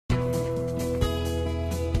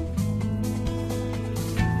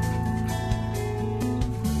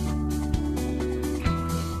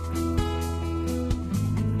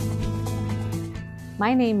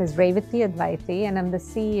My name is Revathi Advaithi and I'm the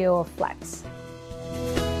CEO of Flex.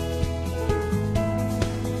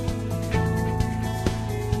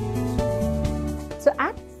 So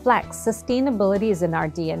at Flex, sustainability is in our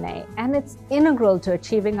DNA and it's integral to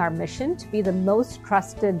achieving our mission to be the most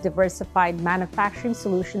trusted, diversified manufacturing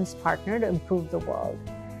solutions partner to improve the world.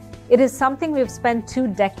 It is something we've spent 2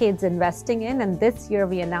 decades investing in, and this year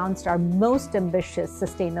we announced our most ambitious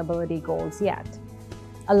sustainability goals yet.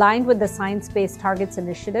 Aligned with the Science Based Targets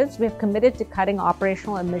initiatives, we have committed to cutting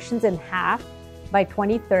operational emissions in half by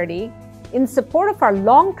 2030 in support of our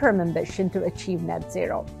long-term ambition to achieve net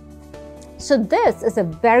zero. So this is a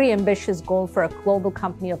very ambitious goal for a global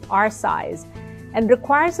company of our size and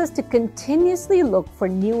requires us to continuously look for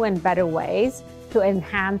new and better ways to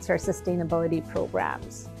enhance our sustainability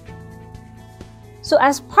programs. So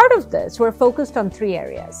as part of this, we're focused on 3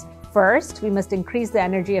 areas. First, we must increase the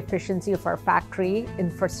energy efficiency of our factory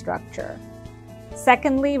infrastructure.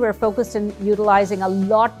 Secondly, we're focused on utilizing a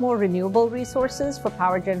lot more renewable resources for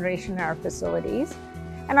power generation in our facilities.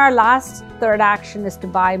 And our third action is to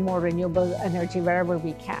buy more renewable energy wherever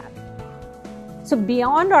we can. So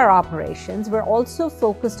beyond our operations, we're also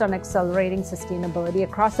focused on accelerating sustainability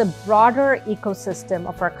across a broader ecosystem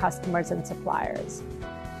of our customers and suppliers.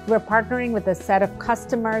 We're partnering with a set of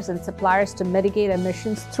customers and suppliers to mitigate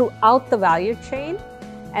emissions throughout the value chain,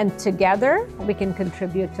 and together we can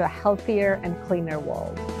contribute to a healthier and cleaner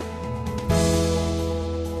world.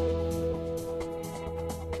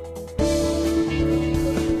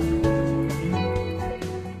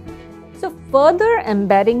 So further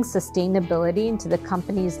embedding sustainability into the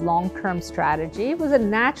company's long-term strategy was a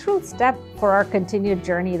natural step for our continued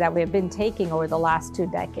journey that we've been taking over the last 2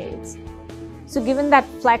 decades. So given that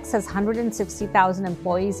Flex has 160,000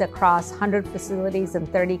 employees across 100 facilities in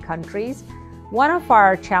 30 countries, one of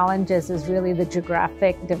our challenges is really the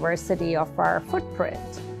geographic diversity of our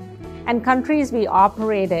footprint. And countries we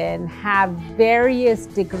operate in have various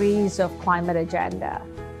degrees of climate agenda.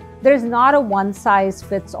 There's not a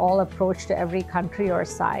one-size-fits-all approach to every country or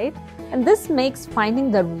site, and this makes finding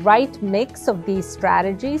the right mix of these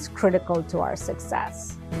strategies critical to our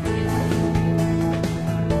success.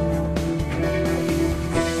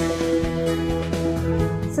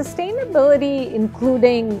 Sustainability,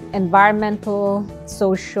 including environmental,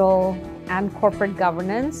 social, and corporate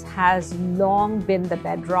governance, has long been the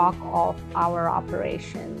bedrock of our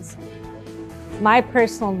operations. My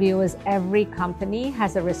personal view is every company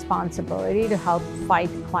has a responsibility to help fight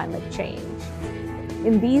climate change.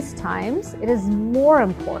 In these times, it is more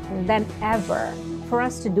important than ever for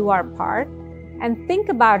us to do our part and think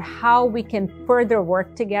about how we can further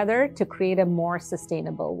work together to create a more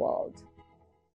sustainable world.